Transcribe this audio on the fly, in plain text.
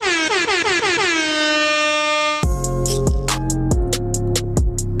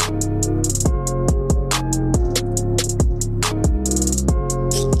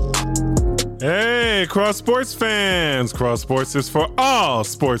Cross Sports fans! Cross Sports is for all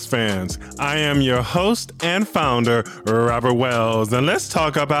sports fans. I am your host and founder, Robert Wells, and let's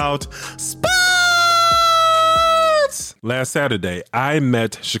talk about sports! Last Saturday, I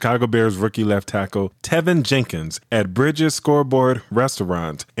met Chicago Bears rookie left tackle Teven Jenkins at Bridges Scoreboard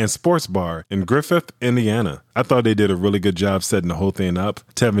Restaurant and Sports Bar in Griffith, Indiana. I thought they did a really good job setting the whole thing up.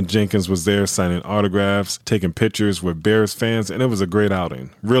 Teven Jenkins was there signing autographs, taking pictures with Bears fans, and it was a great outing.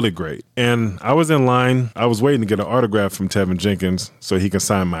 Really great. And I was in line. I was waiting to get an autograph from Teven Jenkins so he can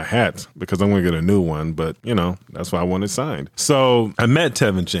sign my hat because I'm going to get a new one, but, you know, that's why I wanted signed. So I met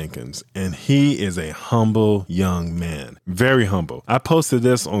Teven Jenkins, and he is a humble young man. Very humble. I posted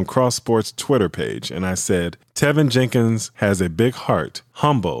this on Cross Sports Twitter page, and I said, Teven Jenkins has a big heart,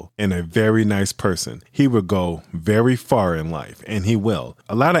 humble, and a very nice person. He will go very far in life, and he will.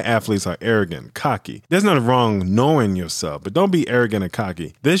 A lot of athletes are arrogant, cocky. There's nothing wrong knowing yourself, but don't be arrogant and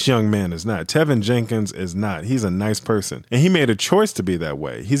cocky. This young man is not. Teven Jenkins is not. He's a nice person, and he made a choice to be that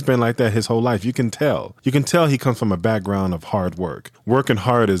way. He's been like that his whole life. You can tell. You can tell he comes from a background of hard work. Working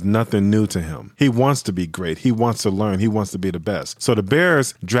hard is nothing new to him. He wants to be great. He wants to learn. He wants to be the best. So the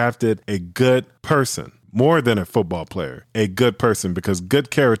Bears drafted a good person. More than a football player, a good person, because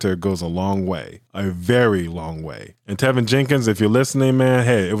good character goes a long way, a very long way. And Teven Jenkins, if you're listening, man,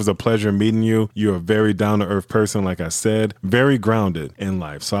 hey, it was a pleasure meeting you. You're a very down-to-earth person, like I said, very grounded in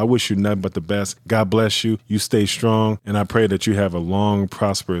life. So I wish you nothing but the best. God bless you. You stay strong, and I pray that you have a long,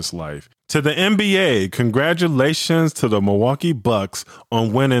 prosperous life. To the NBA, congratulations to the Milwaukee Bucks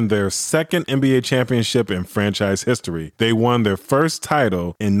on winning their second NBA championship in franchise history. They won their first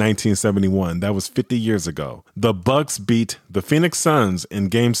title in 1971. That was 50 years ago. The Bucks beat the Phoenix Suns in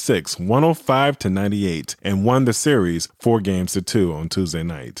Game 6, 105-98, and won the series 4-2 on Tuesday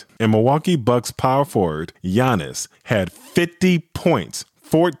night. And Milwaukee Bucks power forward Giannis had 50 points,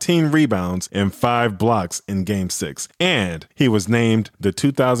 14 rebounds, and 5 blocks in Game 6. And he was named the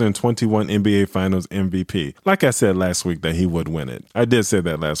 2021 NBA Finals MVP. Like I said last week that he would win it. I did say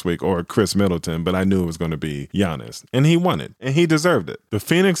that last week, or Chris Middleton, but I knew it was going to be Giannis. And he won it, and he deserved it. The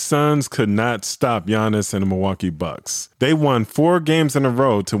Phoenix Suns could not stop Giannis and the Milwaukee Bucks. They won 4 games in a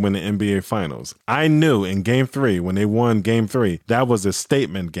row to win the NBA Finals. I knew in Game 3, when they won Game 3, that was a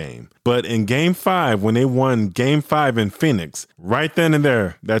statement game. But in Game 5, when they won Game 5 in Phoenix, right then and there,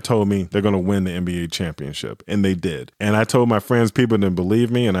 that told me they're going to win the NBA championship. And they did. And I told my friends, people didn't believe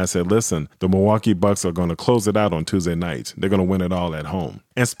me. And I said, listen, the Milwaukee Bucks are going to close it out on Tuesday night. They're going to win it all at home.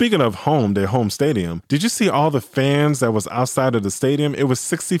 And speaking of home, their home stadium, did you see all the fans that was outside of the stadium? It was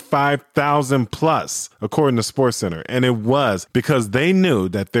 65,000 plus, according to SportsCenter. And it was because they knew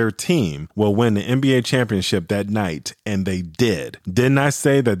that their team will win the NBA championship that night. And they did. Didn't I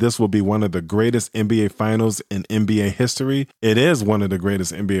say that this will be one of the greatest NBA finals in NBA history? It is one of the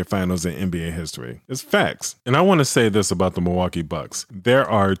greatest NBA finals in NBA history. It's facts. And I want to say this about the Milwaukee Bucks. There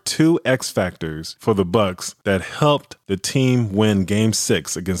are 2 X factors for the Bucks that helped the team win Game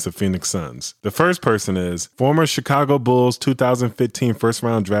 6 against the Phoenix Suns. The first person is former Chicago Bulls 2015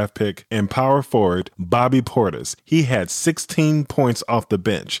 first-round draft pick and power forward Bobby Portis. He had 16 points off the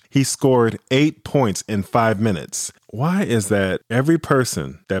bench. He scored 8 points in 5 minutes. Why is that every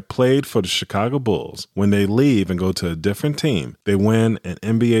person that played for the Chicago Bulls, when they leave and go to a different team, they win an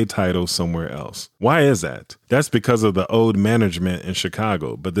NBA title somewhere else? Why is that? That's because of the old management in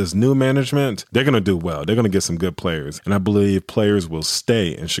Chicago. But this new management, they're going to do well. They're going to get some good players. And I believe players will stay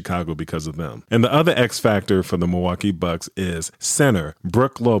in Chicago because of them. And the other X factor for the Milwaukee Bucks is center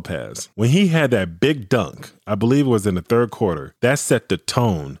Brook Lopez. When he had that big dunk, I believe it was in the third quarter, that set the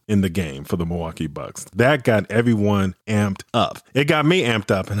tone in the game for the Milwaukee Bucks. That got everyone amped up. It got me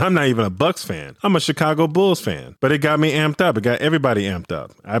amped up, and I'm not even a Bucks fan. I'm a Chicago Bulls fan, but it got me amped up. It got everybody amped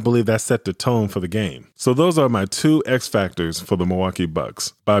up. I believe that set the tone for the game. So those are my 2 X factors for the Milwaukee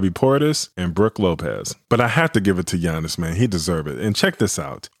Bucks, Bobby Portis and Brook Lopez. But I have to give it to Giannis, man. He deserved it. And check this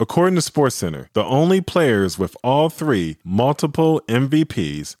out. According to SportsCenter, the only players with all 3 multiple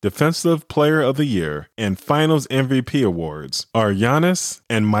MVPs, Defensive Player of the Year, and Finals MVP awards are Giannis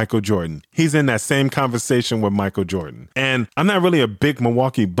and Michael Jordan. He's in that same conversation with Michael Jordan. And I'm not really a big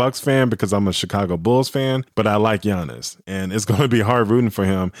Milwaukee Bucks fan because I'm a Chicago Bulls fan, but I like Giannis. And it's going to be hard rooting for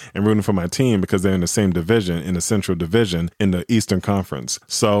him and rooting for my team because they're in the same division, in the Central Division, in the Eastern Conference.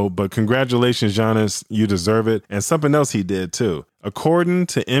 So, but congratulations, Giannis. You deserve it. And something else he did too. According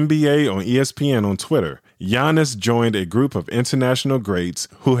to NBA on ESPN on Twitter, Giannis joined a group of international greats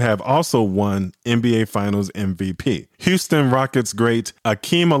who have also won NBA Finals MVP. Houston Rockets great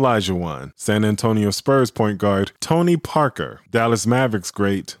Akeem Olajuwon, San Antonio Spurs point guard Tony Parker, Dallas Mavericks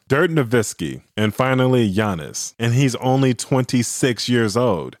great Dirk Nowitzki, and finally Giannis. And he's only 26 years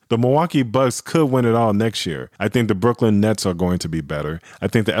old. The Milwaukee Bucks could win it all next year. I think the Brooklyn Nets are going to be better. I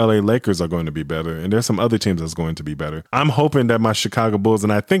think the LA Lakers are going to be better. And there's some other teams that's going to be better. I'm hoping that my Chicago Bulls,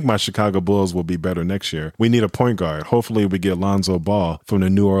 and I think my Chicago Bulls will be better next year. We need a point guard. Hopefully we get Lonzo Ball from the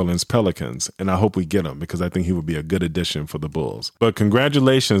New Orleans Pelicans. And I hope we get him because I think he would be a good addition for the Bulls. But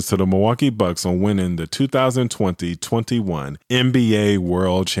congratulations to the Milwaukee Bucks on winning the 2020-21 NBA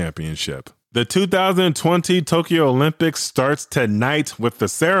World Championship. The 2020 Tokyo Olympics starts tonight with the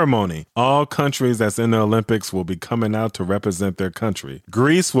ceremony. All countries that's in the Olympics will be coming out to represent their country.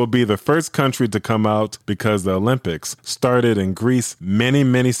 Greece will be the first country to come out because the Olympics started in Greece many,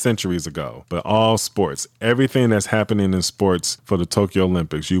 many centuries ago. But all sports, everything that's happening in sports for the Tokyo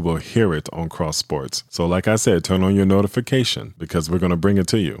Olympics, you will hear it on Cross Sports. So like I said, turn on your notification because we're going to bring it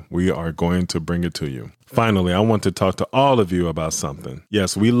to you. We are going to bring it to you. Finally, I want to talk to all of you about something.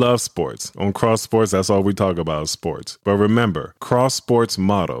 Yes, we love sports. On Cross Sports, that's all we talk about is sports. But remember, Cross Sports'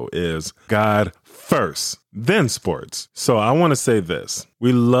 motto is God first, then sports. So I want to say this.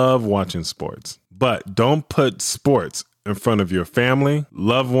 We love watching sports, but don't put sports in front of your family,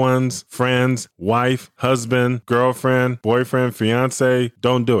 loved ones, friends, wife, husband, girlfriend, boyfriend, fiance.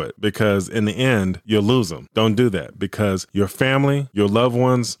 Don't do it because in the end, you'll lose them. Don't do that because your family, your loved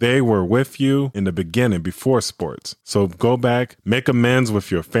ones, they were with you in the beginning before sports. So go back, make amends with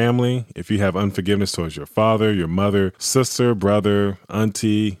your family. If you have unforgiveness towards your father, your mother, sister, brother,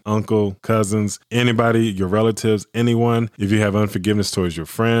 auntie, uncle, cousins, anybody, your relatives, anyone, if you have unforgiveness towards your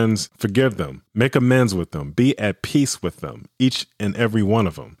friends, forgive them. Make amends with them. Be at peace with them, each and every one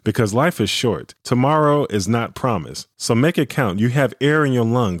of them, because life is short. Tomorrow is not promised. So make it count. You have air in your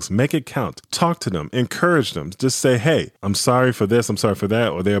lungs. Make it count. Talk to them. Encourage them. Just say, hey, I'm sorry for this. I'm sorry for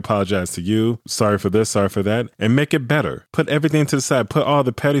that. Or they apologize to you. Sorry for this. Sorry for that. And make it better. Put everything to the side. Put all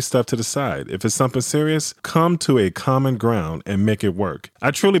the petty stuff to the side. If it's something serious, come to a common ground and make it work.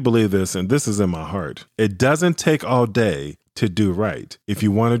 I truly believe this, and this is in my heart. It doesn't take all day to do right. If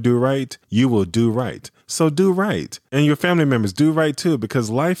you want to do right, you will do right. So do right. And your family members do right too, because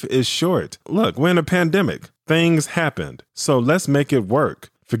life is short. Look, we're in a pandemic. Things happened. So let's make it work.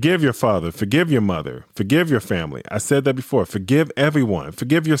 Forgive your father, forgive your mother, forgive your family. I said that before. Forgive everyone,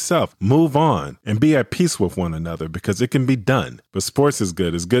 forgive yourself, move on and be at peace with one another because it can be done. But sports is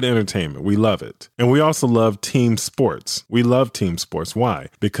good. It's good entertainment. We love it. And we also love team sports. We love team sports. Why?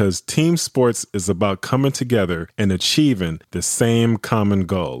 Because team sports is about coming together and achieving the same common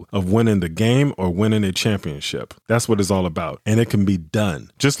goal of winning the game or winning a championship. That's what it's all about. And it can be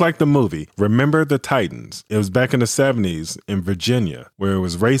done. Just like the movie, Remember the Titans. It was back in the 70s in Virginia where it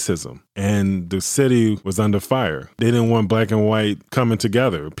was racism and the city was under fire. They didn't want black and white coming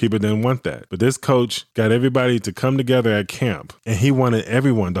together. People didn't want that. But this coach got everybody to come together at camp and he wanted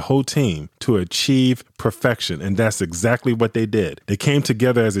everyone, the whole team, to achieve perfection. And that's exactly what they did. They came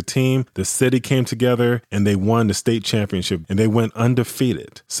together as a team. The city came together and they won the state championship and they went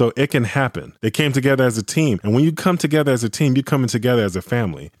undefeated. So it can happen. They came together as a team. And when you come together as a team, you're coming together as a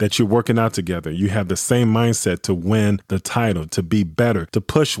family that you're working out together. You have the same mindset to win the title, to be better, to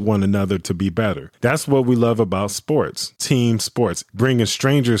push one another to be better. That's what we love about sports, team sports, bringing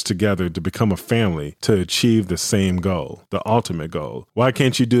strangers together to become a family to achieve the same goal, the ultimate goal. Why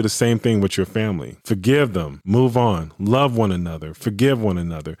can't you do the same thing with your family? Forgive them, move on, love one another, forgive one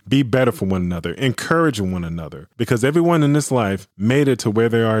another, be better for one another, encourage one another, because everyone in this life made it to where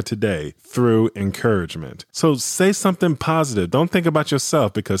they are today through encouragement. So say something positive. Don't think about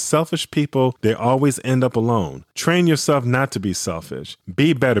yourself because selfish people, they always end up alone. Train yourself not to be selfish.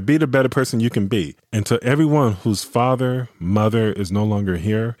 Be better. Be the better person you can be. And to everyone whose father, mother is no longer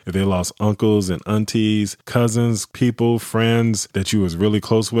here, if they lost uncles and aunties, cousins, people, friends that you was really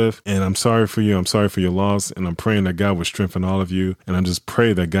close with, and I'm sorry for you. I'm sorry for your loss. And I'm praying that God will strengthen all of you. And I just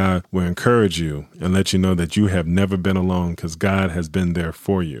pray that God will encourage you and let you know that you have never been alone because God has been there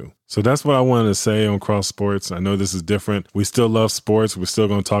for you. So that's what I wanted to say on Cross Sports. I know this is different. We still love sports. We're still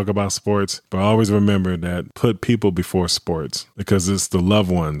going to talk about sports. But always remember that put people before sports because it's the loved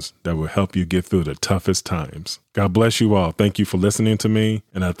ones that will help you get through the toughest times. God bless you all. Thank you for listening to me.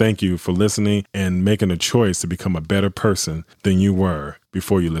 And I thank you for listening and making a choice to become a better person than you were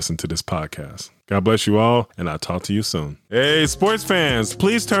before you listened to this podcast. God bless you all, and I'll talk to you soon. Hey, sports fans,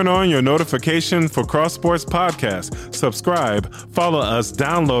 please turn on your notification for Cross Sports Podcast. Subscribe, follow us,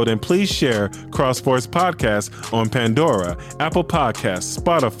 download, and And please share Cross Sports Podcast on Pandora, Apple Podcasts,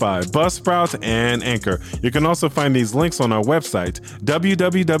 Spotify, Buzzsprout, and Anchor. You can also find these links on our website,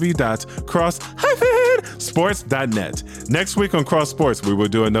 www.cross-sports.net. Next week on Cross Sports, we will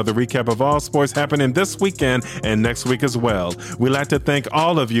do another recap of all sports happening this weekend and next week as well. We'd like to thank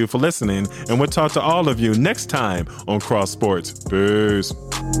all of you for listening, and we'll talk to all of you next time on Cross Sports. Peace.